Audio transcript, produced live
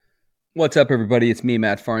What's up, everybody? It's me,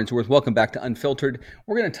 Matt Farnsworth. Welcome back to Unfiltered.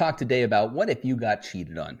 We're going to talk today about what if you got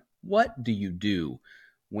cheated on? What do you do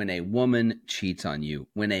when a woman cheats on you?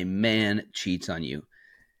 When a man cheats on you?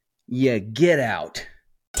 You get out.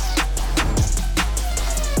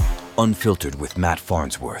 Unfiltered with Matt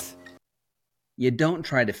Farnsworth. You don't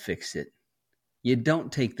try to fix it. You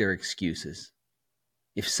don't take their excuses.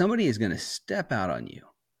 If somebody is going to step out on you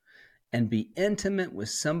and be intimate with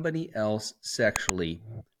somebody else sexually,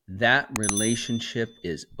 that relationship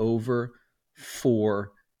is over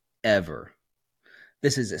forever.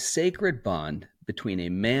 This is a sacred bond between a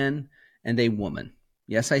man and a woman.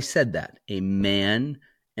 Yes, I said that. A man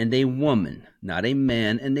and a woman. Not a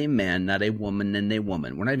man and a man, not a woman and a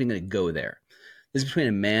woman. We're not even going to go there. This is between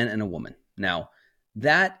a man and a woman. Now,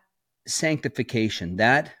 that sanctification,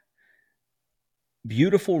 that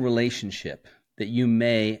beautiful relationship that you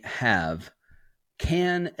may have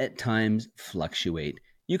can at times fluctuate.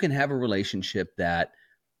 You can have a relationship that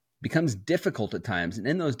becomes difficult at times. And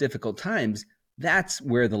in those difficult times, that's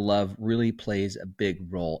where the love really plays a big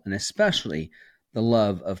role, and especially the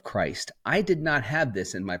love of Christ. I did not have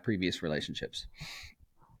this in my previous relationships.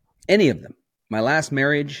 Any of them. My last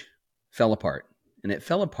marriage fell apart, and it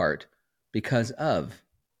fell apart because of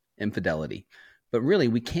infidelity. But really,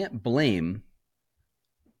 we can't blame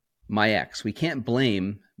my ex. We can't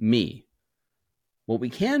blame me. What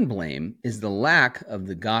we can blame is the lack of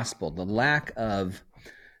the gospel, the lack of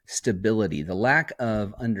stability, the lack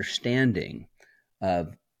of understanding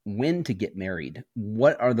of when to get married.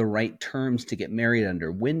 What are the right terms to get married under?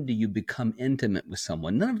 When do you become intimate with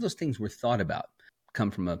someone? None of those things were thought about.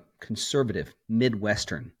 Come from a conservative,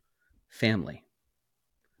 Midwestern family.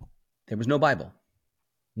 There was no Bible.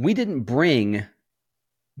 We didn't bring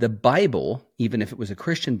the Bible, even if it was a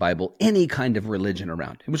Christian Bible, any kind of religion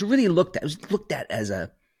around. It was really looked at as a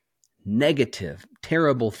negative,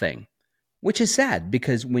 terrible thing, which is sad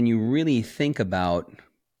because when you really think about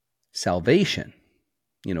salvation,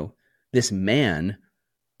 this man,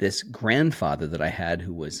 this grandfather that I had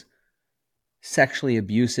who was sexually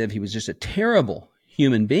abusive, he was just a terrible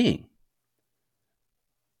human being.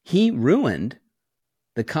 He ruined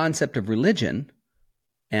the concept of religion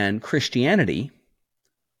and Christianity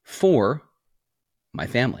for my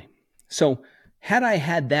family. So had I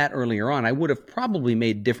had that earlier on, I would have probably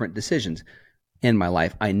made different decisions in my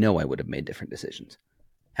life. I know I would have made different decisions.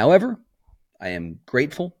 However, I am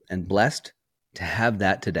grateful and blessed to have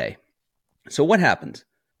that today. So what happens?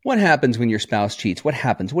 What happens when your spouse cheats? What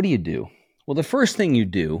happens? What do you do? Well, the first thing you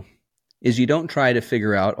do is you don't try to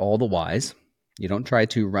figure out all the whys. You don't try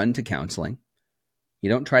to run to counseling. You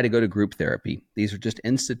don't try to go to group therapy. These are just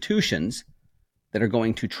institutions that are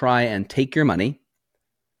going to try and take your money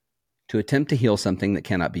to attempt to heal something that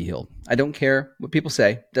cannot be healed. I don't care what people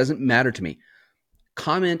say. It doesn't matter to me.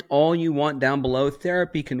 Comment all you want down below.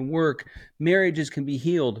 Therapy can work. Marriages can be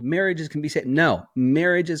healed. Marriages can be saved. No,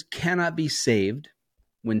 marriages cannot be saved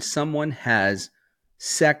when someone has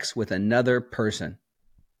sex with another person.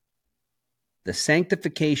 The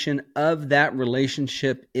sanctification of that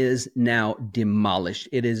relationship is now demolished.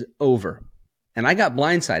 It is over. And I got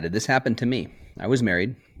blindsided. This happened to me. I was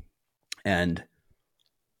married, and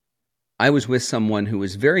I was with someone who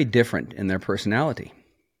was very different in their personality.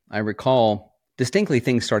 I recall distinctly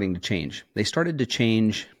things starting to change. They started to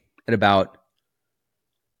change at about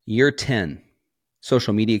year 10.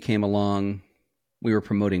 Social media came along. We were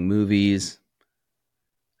promoting movies.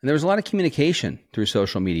 And there was a lot of communication through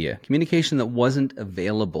social media, communication that wasn't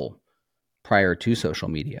available prior to social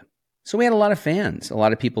media. So we had a lot of fans, a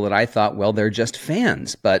lot of people that I thought, well, they're just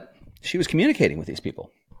fans, but she was communicating with these people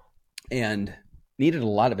and needed a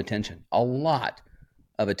lot of attention.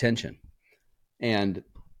 And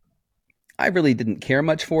I really didn't care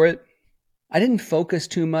much for it. I didn't focus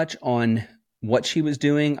too much on what she was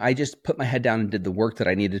doing. I just put my head down and did the work that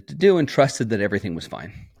I needed to do and trusted that everything was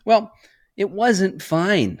fine. Well, it wasn't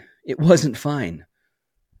fine. It wasn't fine.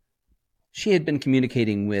 She had been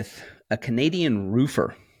communicating with a Canadian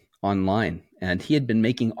roofer online, and he had been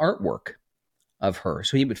making artwork of her.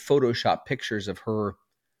 So he would Photoshop pictures of her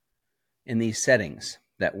in these settings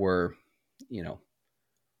that were,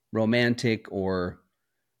 romantic or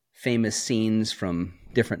famous scenes from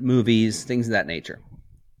different movies, things of that nature.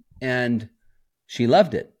 And she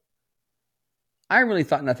loved it. I really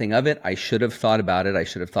thought nothing of it. I should have thought about it. I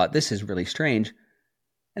should have thought, this is really strange.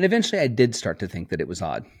 And eventually I did start to think that it was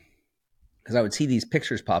odd, because I would see these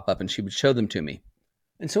pictures pop up and she would show them to me.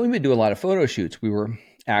 And so we would do a lot of photo shoots. We were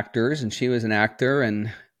actors and she was an actor,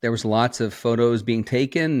 and there was lots of photos being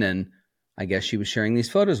taken, and I guess she was sharing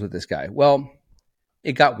these photos with this guy. Well,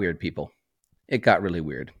 it got weird, people. It got really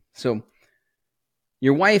weird. So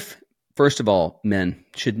your wife First of all, men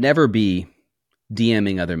should never be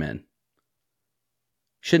DMing other men.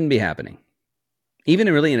 Shouldn't be happening.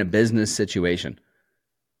 Even really in a business situation.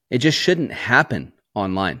 It just shouldn't happen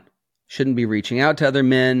online. Shouldn't be reaching out to other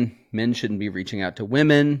men. Men shouldn't be reaching out to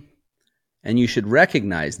women. And you should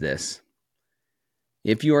recognize this.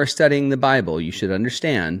 If you are studying the Bible, you should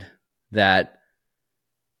understand that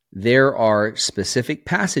there are specific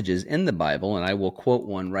passages in the Bible, and I will quote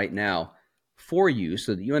one right now for you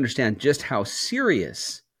so that you understand just how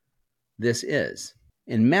serious this is.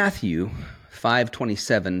 In Matthew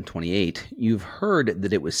 5:27-28, you've heard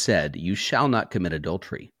that it was said, "You shall not commit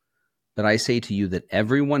adultery." But I say to you that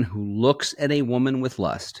everyone who looks at a woman with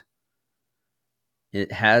lust,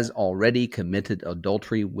 it has already committed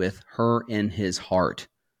adultery with her in his heart.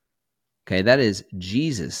 Okay, that is,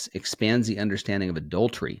 Jesus expands the understanding of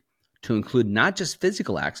adultery to include not just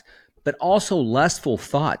physical acts, but also lustful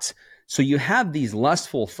thoughts. So you have these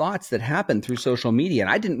lustful thoughts that happen through social media,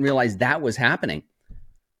 and I didn't realize that was happening.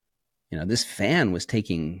 This fan was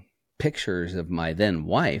taking pictures of my then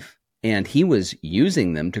wife, and he was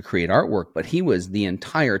using them to create artwork, but he was the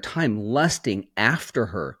entire time lusting after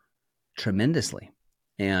her tremendously.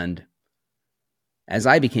 And as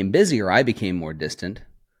I became busier, I became more distant.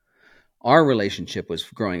 Our relationship was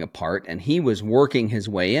growing apart, and he was working his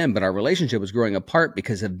way in, but our relationship was growing apart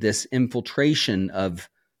because of this infiltration of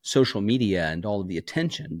social media and all of the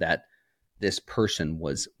attention that this person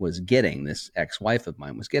was getting, this ex-wife of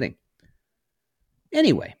mine was getting.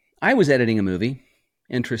 Anyway, I was editing a movie.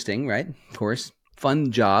 Interesting, right? Of course.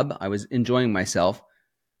 Fun job. I was enjoying myself.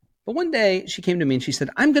 But one day she came to me and she said,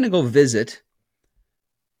 "I'm going to go visit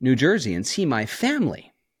New Jersey and see my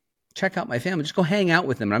family. Check out my family. Just go hang out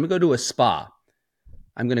with them. And I'm going to go to a spa.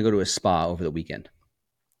 I'm going to go to a spa over the weekend.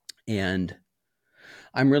 And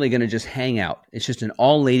I'm really going to just hang out. It's just an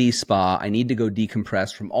all-ladies spa. I need to go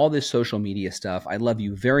decompress from all this social media stuff. I love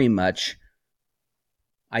you very much.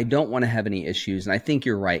 I don't want to have any issues." And I think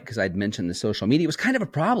you're right, because I'd mentioned the social media was kind of a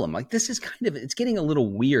problem. Like, this is it's getting a little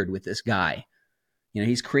weird with this guy.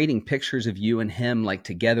 He's creating pictures of you and him like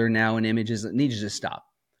together now in images. It needs to just stop.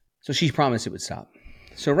 So she promised it would stop.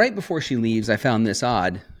 So right before she leaves, I found this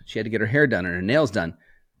odd. She had to get her hair done and her nails done.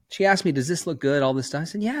 She asked me, "Does this look good, all this stuff?" I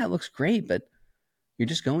said, "Yeah, it looks great, but you're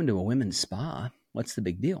just going to a women's spa. What's the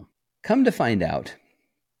big deal?" Come to find out,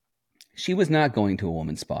 she was not going to a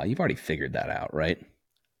women's spa. You've already figured that out, right?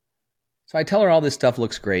 So I tell her all this stuff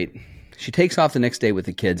looks great. She takes off the next day with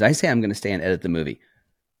the kids. I say I'm going to stay and edit the movie.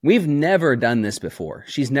 We've never done this before.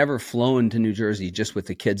 She's never flown to New Jersey just with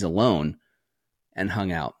the kids alone and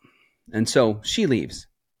hung out. And so she leaves.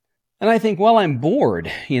 And I think, well, I'm bored.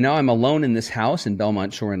 I'm alone in this house in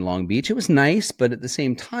Belmont Shore in Long Beach. It was nice, but at the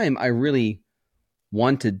same time, I really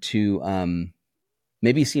wanted to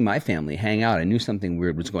maybe see my family, hang out. I knew something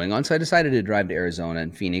weird was going on. So I decided to drive to Arizona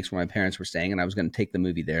and Phoenix, where my parents were staying, and I was going to take the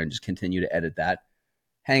movie there and just continue to edit that,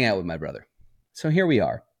 hang out with my brother. So here we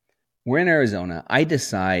are. We're in Arizona. I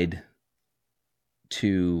decide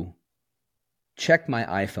to check my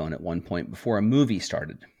iPhone at one point before a movie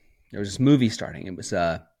started. There was this movie starting. It was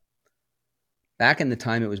back in the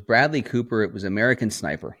time, it was Bradley Cooper. It was American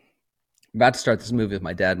Sniper. I'm about to start this movie with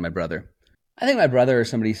my dad and my brother. I think my brother or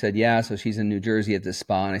somebody said, "Yeah, so she's in New Jersey at this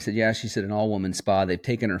spa." And I said, "Yeah, she's at an all-woman spa. They've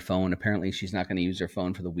taken her phone. Apparently, she's not going to use her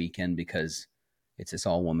phone for the weekend because it's this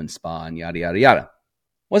all-woman spa and yada, yada, yada."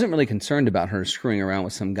 Wasn't really concerned about her screwing around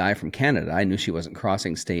with some guy from Canada. I knew she wasn't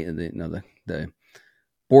crossing state, the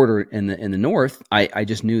border in the north. I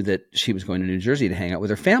just knew that she was going to New Jersey to hang out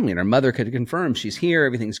with her family, and her mother could confirm she's here.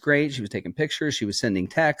 Everything's great. She was taking pictures. She was sending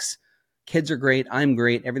texts. Kids are great. I'm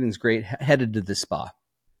great. Everything's great. Headed to the spa.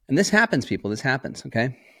 And this happens, people. This happens,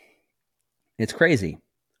 okay? It's crazy.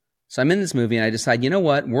 So I'm in this movie, and I decide, you know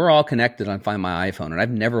what? We're all connected on Find My iPhone, and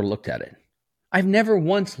I've never looked at it. I've never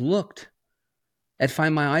once looked at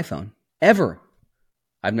Find My iPhone, ever.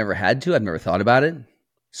 I've never had to. I've never thought about it.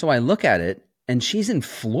 So I look at it, and she's in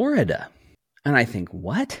Florida. And I think,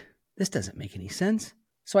 what? This doesn't make any sense.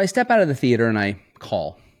 So I step out of the theater, and I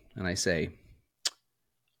call, and I say,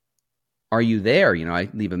 "Are you there?" I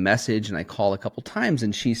leave a message, and I call a couple times,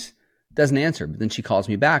 and she doesn't answer. But then she calls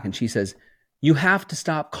me back, and she says, "You have to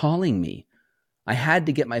stop calling me. I had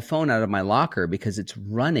to get my phone out of my locker because it's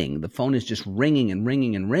running. The phone is just ringing and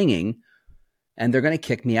ringing and ringing, and they're going to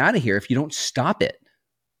kick me out of here if you don't stop it."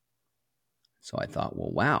 So I thought,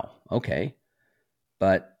 well, wow, okay.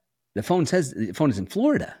 But the phone says the phone is in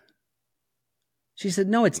Florida. She said,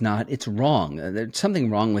 "No, it's not. It's wrong. There's something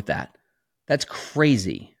wrong with that. That's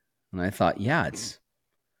crazy." And I thought, yeah, it's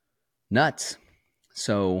nuts.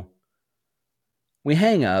 So we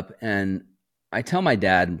hang up, and I tell my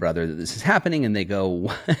dad and brother that this is happening, and they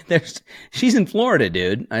go, she's in Florida,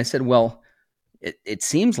 dude. I said, well, it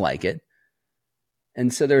seems like it.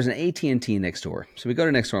 And so there's an AT&T next door. So we go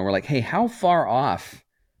to next door and we're like, hey, how far off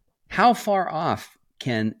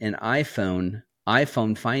can an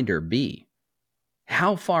iPhone finder be?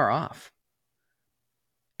 How far off?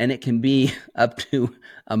 And it can be up to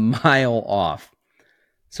a mile off.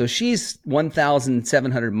 So she's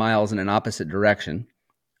 1,700 miles in an opposite direction,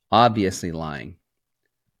 obviously lying.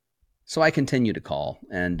 So I continue to call,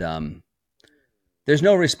 and there's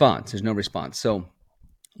no response. So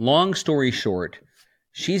long story short,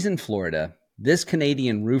 she's in Florida. This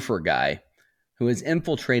Canadian roofer guy who has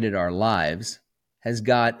infiltrated our lives has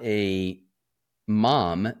got a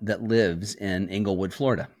mom that lives in Englewood,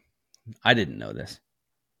 Florida. I didn't know this.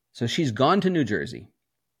 So she's gone to New Jersey.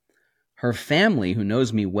 Her family, who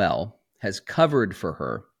knows me well, has covered for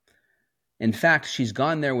her. In fact, she's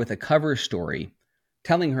gone there with a cover story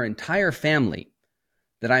telling her entire family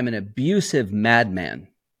that I'm an abusive madman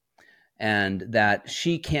and that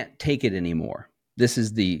she can't take it anymore. This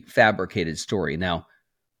is the fabricated story. Now,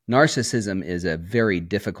 narcissism is a very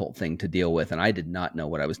difficult thing to deal with, and I did not know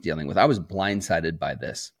what I was dealing with. I was blindsided by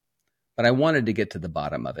this, but I wanted to get to the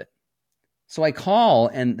bottom of it. So I call,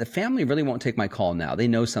 and the family really won't take my call now. They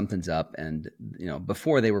know something's up, and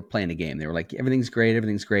before they were playing a game. They were like, everything's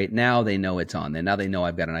great. Now they know it's on. Now they know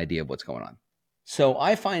I've got an idea of what's going on. So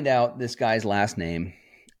I find out this guy's last name,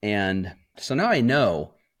 and so now I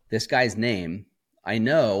know this guy's name. I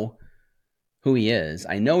know who he is.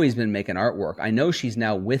 I know he's been making artwork. I know she's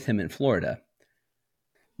now with him in Florida.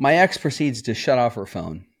 My ex proceeds to shut off her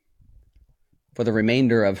phone for the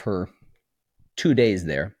remainder of her 2 days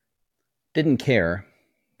there. Didn't care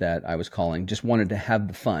that I was calling, just wanted to have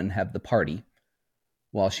the fun, have the party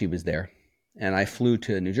while she was there. And I flew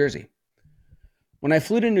to New Jersey. When I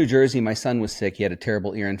flew to New Jersey, my son was sick. He had a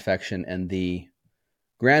terrible ear infection, and the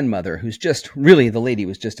grandmother, who's just really, the lady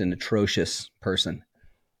was just an atrocious person.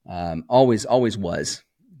 Always was.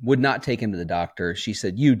 Would not take him to the doctor. She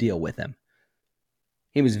said, you deal with him.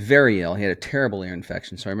 He was very ill. He had a terrible ear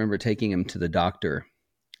infection. So I remember taking him to the doctor.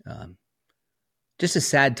 Just a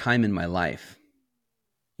sad time in my life.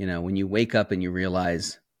 When you wake up and you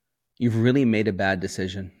realize you've really made a bad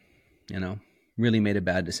decision, really made a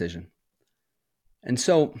bad decision. And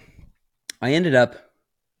so I ended up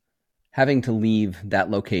having to leave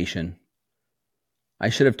that location. I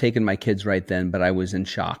should have taken my kids right then, but I was in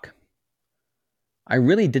shock. I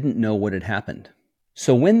really didn't know what had happened.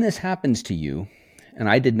 So when this happens to you, and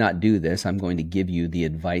I did not do this, I'm going to give you the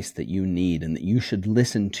advice that you need and that you should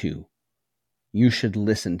listen to. You should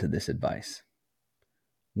listen to this advice.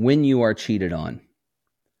 When you are cheated on,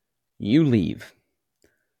 you leave.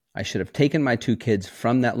 I should have taken my 2 kids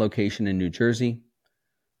from that location in New Jersey,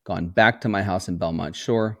 gone back to my house in Belmont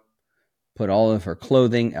Shore, put all of her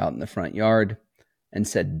clothing out in the front yard, and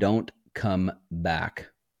said, don't come back.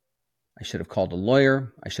 I should have called a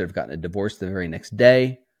lawyer. I should have gotten a divorce the very next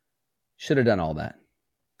day. Should have done all that.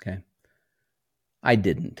 Okay. I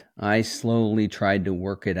didn't. I slowly tried to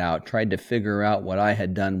work it out, tried to figure out what I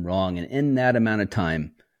had done wrong. And in that amount of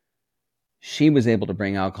time, she was able to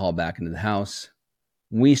bring alcohol back into the house.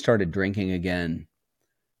 We started drinking again.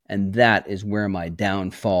 And that is where my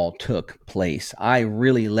downfall took place. I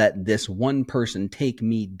really let this one person take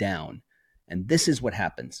me down. And this is what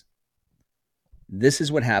happens. This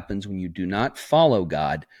is what happens when you do not follow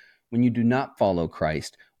God, when you do not follow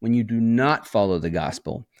Christ, when you do not follow the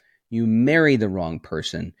gospel. You marry the wrong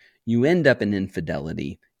person. You end up in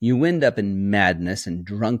infidelity. You end up in madness and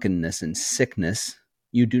drunkenness and sickness.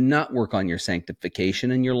 You do not work on your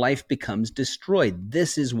sanctification, and your life becomes destroyed.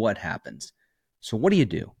 This is what happens. So what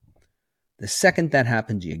do? The second that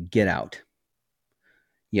happens, you get out.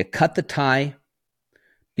 You cut the tie,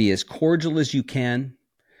 be as cordial as you can,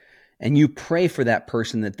 and you pray for that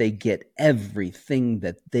person that they get everything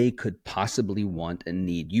that they could possibly want and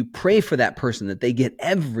need. You pray for that person that they get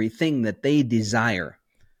everything that they desire.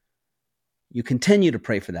 You continue to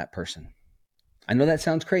pray for that person. I know that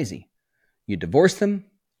sounds crazy. You divorce them,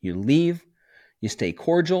 you leave, you stay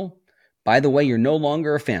cordial. By the way, you're no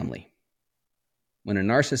longer a family. When a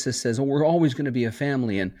narcissist says, oh, we're always going to be a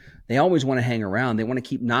family, and they always want to hang around, they want to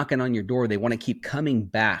keep knocking on your door, they want to keep coming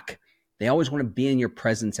back. They always want to be in your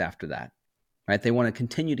presence after that, right? They want to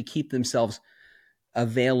continue to keep themselves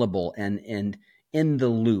available and in the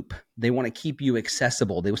loop. They want to keep you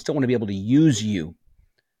accessible. They still want to be able to use you.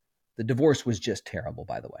 The divorce was just terrible,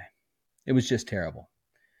 by the way. It was just terrible.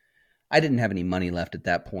 I didn't have any money left at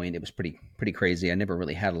that point. It was pretty crazy. I never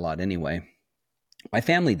really had a lot anyway. My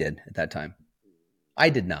family did at that time. I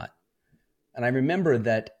did not. And I remember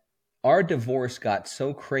that our divorce got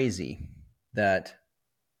so crazy that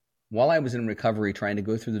while I was in recovery trying to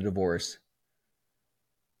go through the divorce,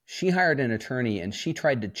 she hired an attorney and she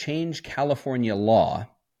tried to change California law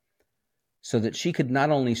so that she could not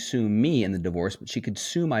only sue me in the divorce, but she could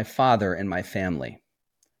sue my father and my family.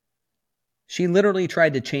 She literally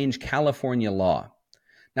tried to change California law.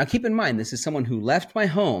 Now, keep in mind, this is someone who left my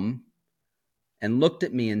home and looked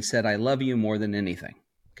at me and said, I love you more than anything,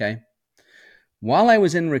 okay? While I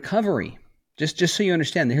was in recovery, just so you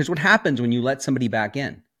understand, here's what happens when you let somebody back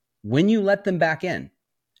in. When you let them back in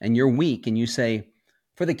and you're weak and you say,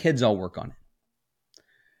 for the kids, I'll work on it.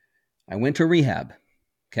 I went to rehab,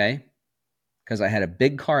 okay? Because I had a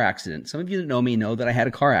big car accident. Some of you that know me know that I had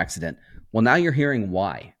a car accident. Well, now you're hearing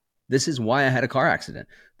why. This is why I had a car accident.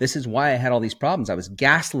 This is why I had all these problems. I was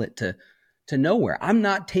gaslit to nowhere. I'm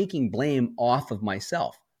not taking blame off of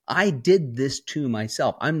myself. I did this to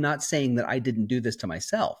myself. I'm not saying that I didn't do this to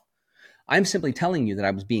myself. I'm simply telling you that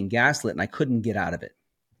I was being gaslit and I couldn't get out of it.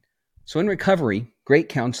 So in recovery, great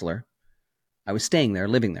counselor, I was staying there,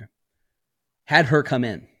 living there, had her come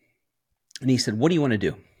in. And he said, what do you want to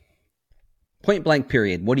do? Point blank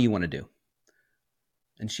period. What do you want to do?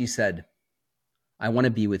 And she said, I want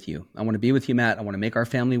to be with you. I want to be with you, Matt. I want to make our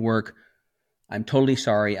family work. I'm totally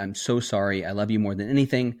sorry. I'm so sorry. I love you more than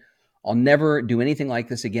anything. I'll never do anything like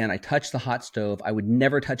this again. I touched the hot stove. I would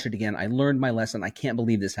never touch it again. I learned my lesson. I can't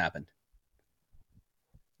believe this happened.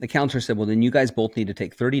 The counselor said, well, then you guys both need to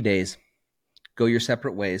take 30 days, go your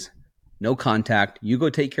separate ways, no contact. You go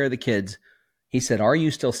take care of the kids. He said, are you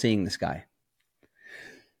still seeing this guy?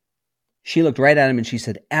 She looked right at him and she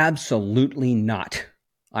said, absolutely not.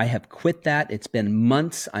 I have quit that. It's been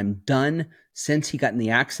months. I'm done. Since he got in the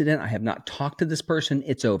accident, I have not talked to this person.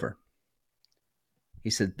 It's over. He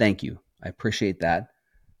said, thank you. I appreciate that.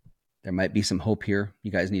 There might be some hope here.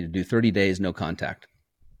 You guys need to do 30 days, no contact.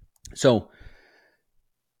 So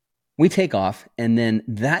we take off. And then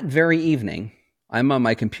that very evening, I'm on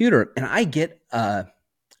my computer and I get a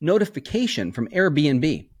notification from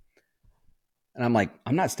Airbnb. And I'm like,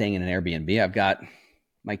 I'm not staying in an Airbnb. I've got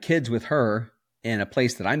my kids with her in a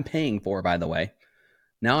place that I'm paying for, by the way.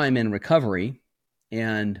 Now I'm in recovery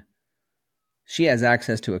and she has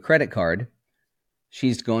access to a credit card.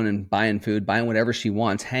 She's going and buying food, buying whatever she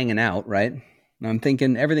wants, hanging out, right? And I'm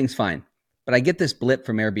thinking everything's fine. But I get this blip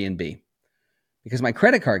from Airbnb because my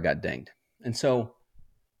credit card got dinged. And so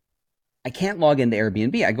I can't log into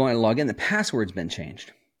Airbnb. I go and log in. The password's been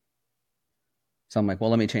changed. So I'm like, well,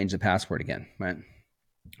 let me change the password again, right?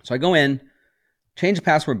 So I go in, change the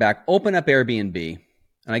password back, open up Airbnb.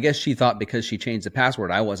 And I guess she thought because she changed the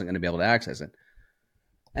password, I wasn't going to be able to access it.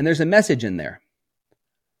 And there's a message in there.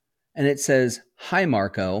 And it says, hi,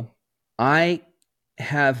 Marco. I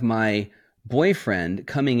have my boyfriend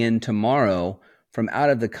coming in tomorrow from out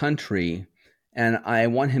of the country. And I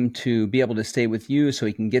want him to be able to stay with you so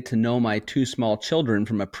he can get to know my two small children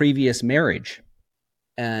from a previous marriage.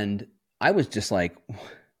 And I was just like,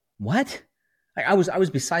 what? I was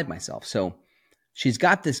beside myself. So she's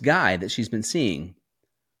got this guy that she's been seeing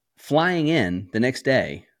flying in the next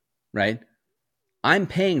day, right? I'm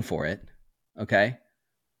paying for it, okay?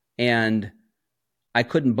 And I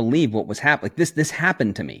couldn't believe what was happening. Like this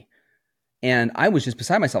happened to me. And I was just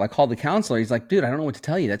beside myself. I called the counselor. He's like, dude, I don't know what to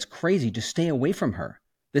tell you. That's crazy. Just stay away from her.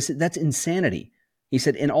 That's insanity. He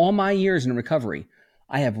said, in all my years in recovery,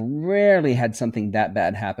 I have rarely had something that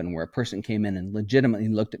bad happen where a person came in and legitimately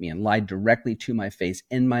looked at me and lied directly to my face,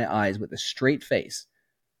 in my eyes, with a straight face,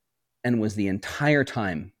 and was the entire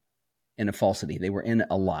time in a falsity. They were in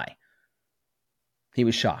a lie. He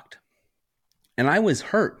was shocked. And I was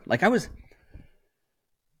hurt. Like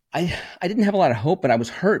I didn't have a lot of hope, but I was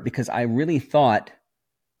hurt because I really thought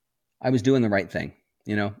I was doing the right thing.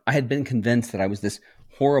 You know, I had been convinced that I was this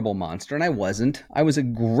horrible monster, and I wasn't. I was a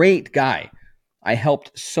great guy. I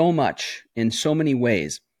helped so much in so many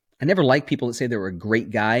ways. I never liked people that say they were a great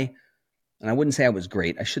guy. And I wouldn't say I was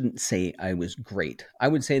great. I shouldn't say I was great. I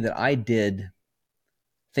would say that I did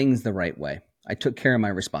things the right way. I took care of my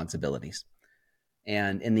responsibilities.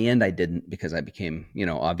 And in the end, I didn't because I became,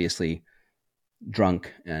 obviously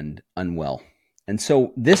drunk and unwell. And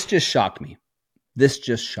so this just shocked me.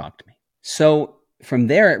 So from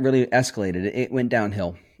there, it really escalated. It went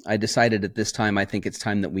downhill. I decided at this time, I think it's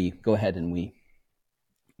time that we go ahead and we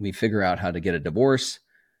figure out how to get a divorce.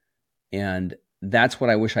 And that's what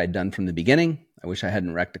I wish I had done from the beginning. I wish I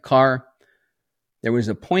hadn't wrecked a car. There was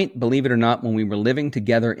a point, believe it or not, when we were living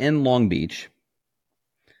together in Long Beach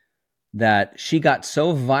that she got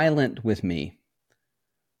so violent with me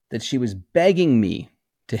that she was begging me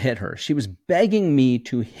to hit her. She was begging me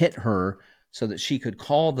to hit her so that she could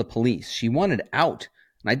call the police. She wanted out.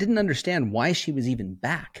 And I didn't understand why she was even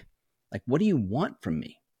back. Like, what do you want from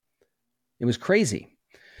me? It was crazy.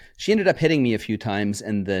 She ended up hitting me a few times,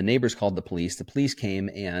 and the neighbors called the police. The police came,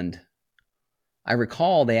 and I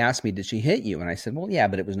recall they asked me, did she hit you? And I said, well, yeah,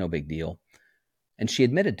 but it was no big deal. And she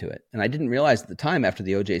admitted to it. And I didn't realize at the time, after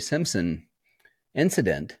the O.J. Simpson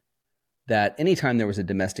incident, that anytime there was a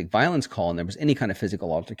domestic violence call and there was any kind of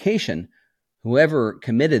physical altercation, whoever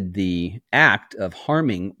committed the act of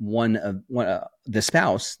harming the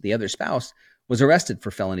other spouse, was arrested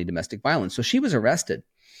for felony domestic violence. So she was arrested.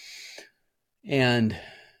 And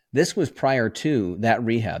this was prior to that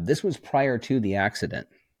rehab. This was prior to the accident.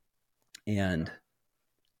 And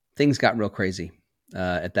things got real crazy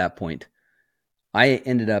at that point. I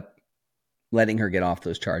ended up letting her get off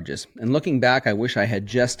those charges. And looking back, I wish I had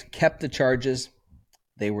just kept the charges.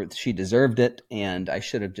 She deserved it, and I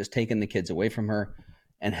should have just taken the kids away from her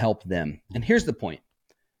and helped them. And here's the point.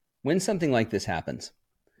 When something like this happens,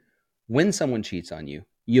 when someone cheats on you,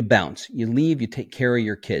 you bounce, you leave, you take care of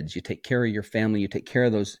your kids, you take care of your family, you take care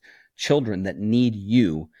of those children that need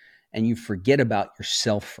you, and you forget about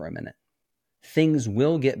yourself for a minute. Things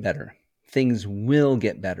will get better. Things will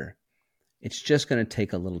get better. It's just going to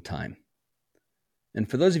take a little time. And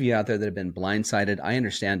for those of you out there that have been blindsided, I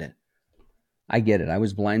understand it. I get it. I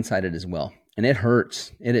was blindsided as well. And it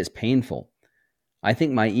hurts. It is painful. I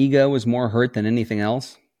think my ego was more hurt than anything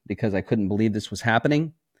else because I couldn't believe this was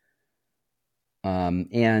happening.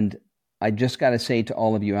 And I just got to say to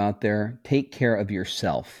all of you out there, take care of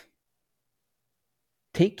yourself.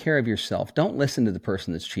 Take care of yourself. Don't listen to the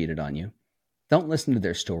person that's cheated on you. Don't listen to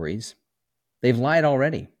their stories. They've lied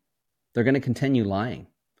already. They're going to continue lying.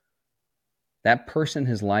 That person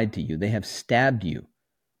has lied to you. They have stabbed you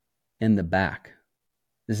in the back.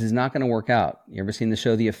 This is not going to work out. You ever seen the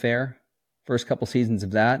show The Affair? First couple seasons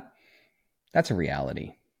of that? That's a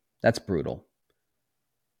reality. That's brutal.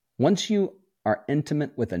 Once you are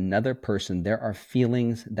intimate with another person, there are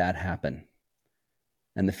feelings that happen.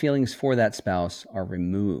 And the feelings for that spouse are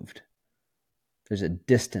removed. There's a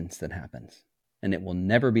distance that happens, and it will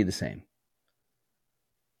never be the same.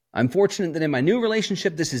 I'm fortunate that in my new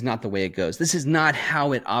relationship, this is not the way it goes. This is not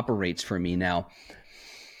how it operates for me now.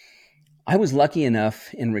 I was lucky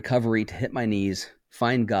enough in recovery to hit my knees,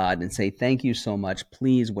 find God, and say, thank you so much.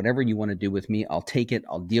 Please, whatever you want to do with me, I'll take it.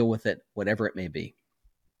 I'll deal with it, whatever it may be.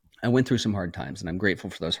 I went through some hard times, and I'm grateful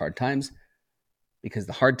for those hard times because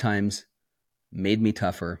the hard times made me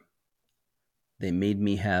tougher. They made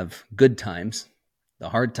me have good times, the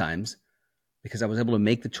hard times, because I was able to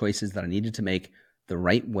make the choices that I needed to make the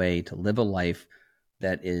right way to live a life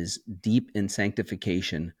that is deep in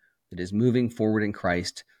sanctification, that is moving forward in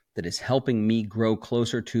Christ, that is helping me grow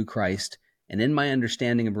closer to Christ. And in my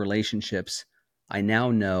understanding of relationships, I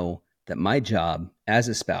now know that my job as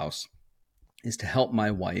a spouse is to help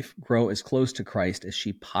my wife grow as close to Christ as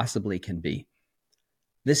she possibly can be.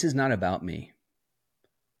 This is not about me.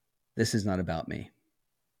 This is not about me.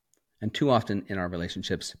 And too often in our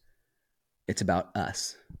relationships, it's about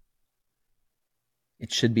us.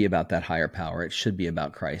 It should be about that higher power. It should be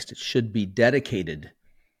about Christ. It should be dedicated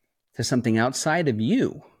to something outside of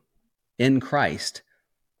you in Christ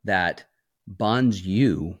that bonds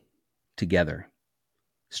you together.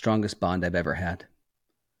 Strongest bond I've ever had.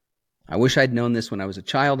 I wish I'd known this when I was a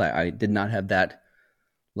child. I did not have that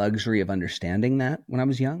luxury of understanding that when I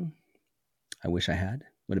was young. I wish I had.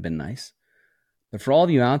 Would have been nice. But for all of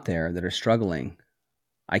you out there that are struggling,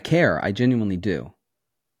 I care. I genuinely do.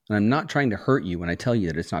 And I'm not trying to hurt you when I tell you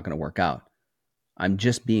that it's not going to work out. I'm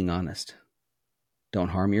just being honest. Don't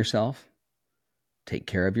harm yourself. Take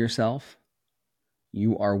care of yourself.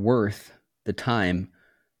 You are worth the time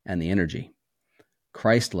and the energy.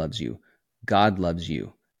 Christ loves you. God loves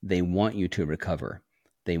you. They want you to recover.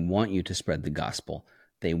 They want you to spread the gospel.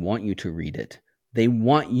 They want you to read it. They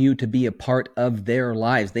want you to be a part of their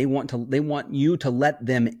lives. They want you to let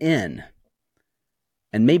them in.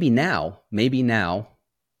 And maybe now,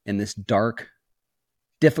 in this dark,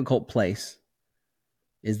 difficult place,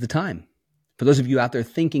 is the time. For those of you out there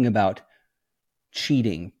thinking about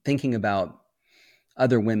cheating, thinking about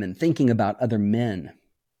other women, thinking about other men,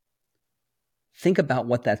 think about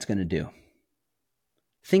what that's going to do.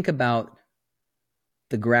 Think about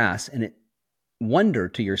the grass and wonder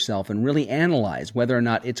to yourself and really analyze whether or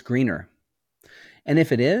not it's greener. And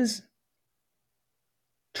if it is,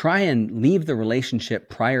 try and leave the relationship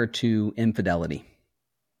prior to infidelity.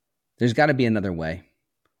 There's got to be another way,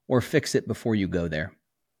 or fix it before you go there.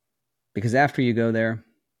 Because after you go there,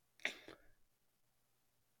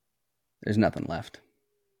 there's nothing left.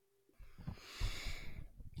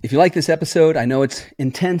 If you like this episode, I know it's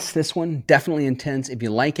intense, this one, definitely intense. If you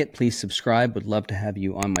like it, please subscribe. Would love to have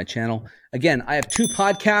you on my channel. Again, I have 2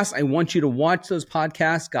 podcasts. I want you to watch those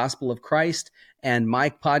podcasts, Gospel of Christ and my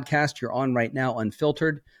podcast you're on right now,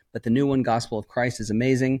 Unfiltered. But the new one, Gospel of Christ, is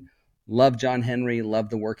amazing. Love John Henry, love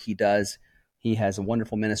the work he does. He has a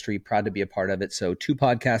wonderful ministry, proud to be a part of it. So 2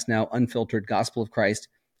 podcasts now, Unfiltered, Gospel of Christ.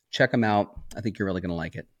 Check them out. I think you're really going to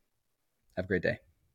like it. Have a great day.